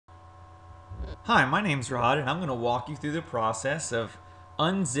Hi, my name's Rod, and I'm going to walk you through the process of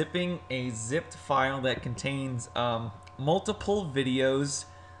unzipping a zipped file that contains multiple videos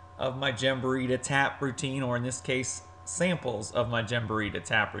of my Jamboree tap routine, or in this case, samples of my Jamboree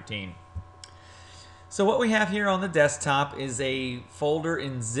tap routine. So what we have here on the desktop is a folder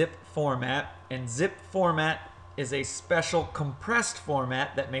in zip format, and zip format is a special compressed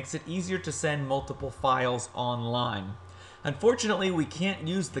format that makes it easier to send multiple files online. Unfortunately, we can't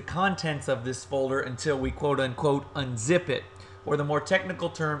use the contents of this folder until we quote-unquote unzip it, or the more technical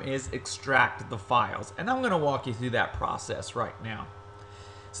term is extract the files. And I'm going to walk you through that process right now.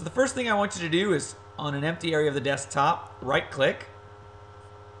 So the first thing I want you to do is, on an empty area of the desktop, right-click,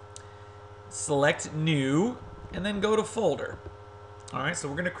 select New, and then go to Folder. Alright, so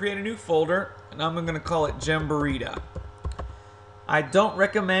we're going to create a new folder, and I'm going to call it Jamboree. I don't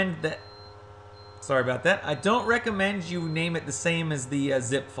recommend that Sorry about that. I don't recommend you name it the same as the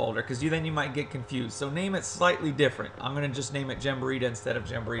zip folder, because then you might get confused. So name it slightly different. I'm going to just name it Jamboree instead of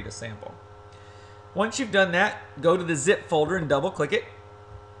Jamboree sample. Once you've done that, go to the zip folder and double click it.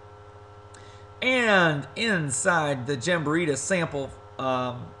 And inside the Jamboree sample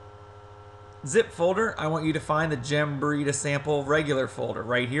zip folder, I want you to find the Jamboree sample regular folder.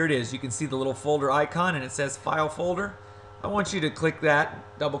 Right here it is. You can see the little folder icon and it says file folder. I want you to click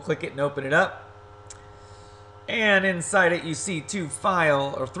that, double click it and open it up. And inside it you see three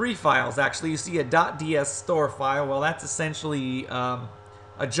files actually. You see a .ds store file. Well, that's essentially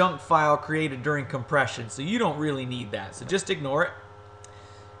a junk file created during compression, so you don't really need that, so just ignore it.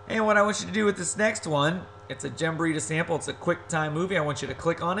 And what I want you to do with this next one, it's a Jamboree sample, it's a QuickTime movie. I want you to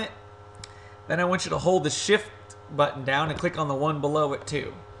click on it. Then I want you to hold the shift button down and click on the one below it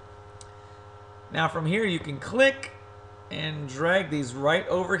too. Now from here you can click and drag these right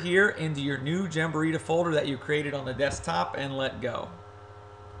over here into your new Jamboree folder that you created on the desktop and let go.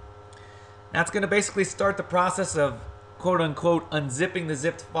 That's going to basically start the process of quote-unquote unzipping the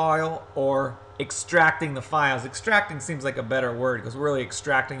zipped file or extracting the files. Extracting seems like a better word because we're really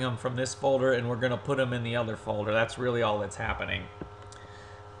extracting them from this folder and we're going to put them in the other folder. That's really all that's happening.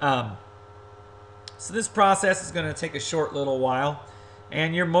 So this process is going to take a short little while,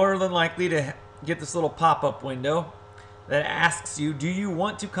 and you're more than likely to get this little pop-up window that asks you, do you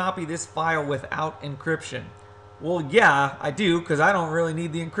want to copy this file without encryption? Well, yeah, I do, because I don't really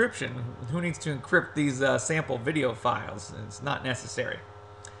need the encryption. Who needs to encrypt these sample video files? It's not necessary.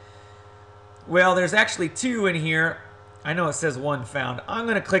 Well, there's actually two in here. I know it says one found. I'm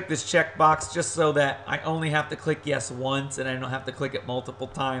going to click this checkbox just so that I only have to click yes once and I don't have to click it multiple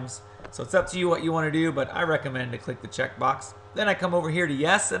times. So it's up to you what you want to do, but I recommend to click the checkbox. Then I come over here to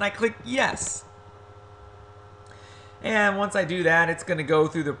yes and I click yes. And once I do that, it's going to go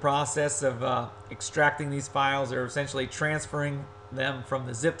through the process of extracting these files, or essentially transferring them from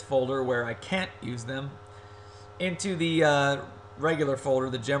the zipped folder where I can't use them into the regular folder,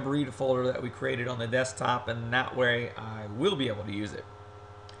 the Jamboree folder that we created on the desktop, and that way I will be able to use it.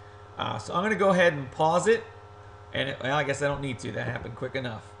 So I'm going to go ahead and pause it, and well, I guess I don't need to. That happened quick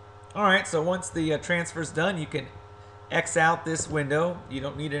enough. Alright, so once the transfer's done, you can X out this window. You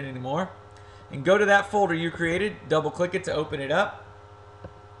don't need it anymore. And go to that folder you created, double click it to open it up.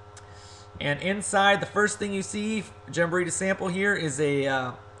 And inside, the first thing you see, Jamboree sample here, is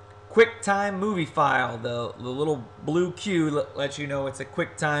a QuickTime movie file. The little blue Q lets you know it's a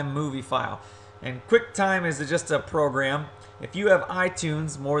QuickTime movie file. And QuickTime is just a program. If you have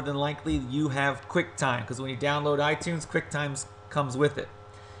iTunes, more than likely you have QuickTime, because when you download iTunes, QuickTime comes with it.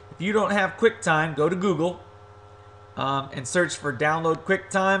 If you don't have QuickTime, go to Google and search for download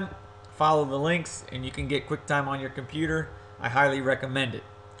QuickTime. Follow the links and you can get QuickTime on your computer. I highly recommend it.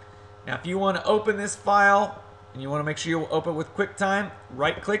 Now if you want to open this file and you want to make sure you open with QuickTime,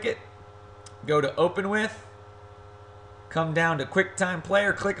 right click it, go to open with, come down to QuickTime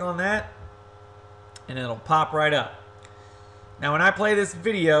Player, click on that, and it'll pop right up. Now when I play this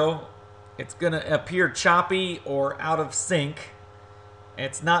video, it's going to appear choppy or out of sync.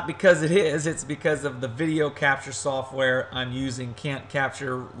 It's not because it is, it's because of the video capture software I'm using can't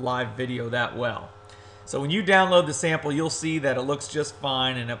capture live video that well. So when you download the sample, you'll see that it looks just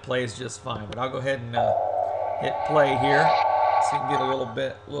fine and it plays just fine. But I'll go ahead and hit play here so you can get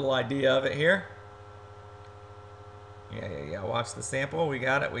a little idea of it here. Yeah. Watch the sample. We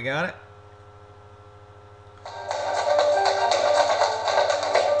got it.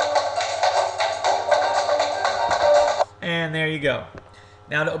 And there you go.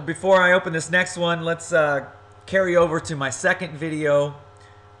 Now, before I open this next one, let's carry over to my second video,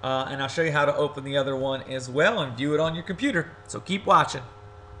 and I'll show you how to open the other one as well and view it on your computer. So keep watching.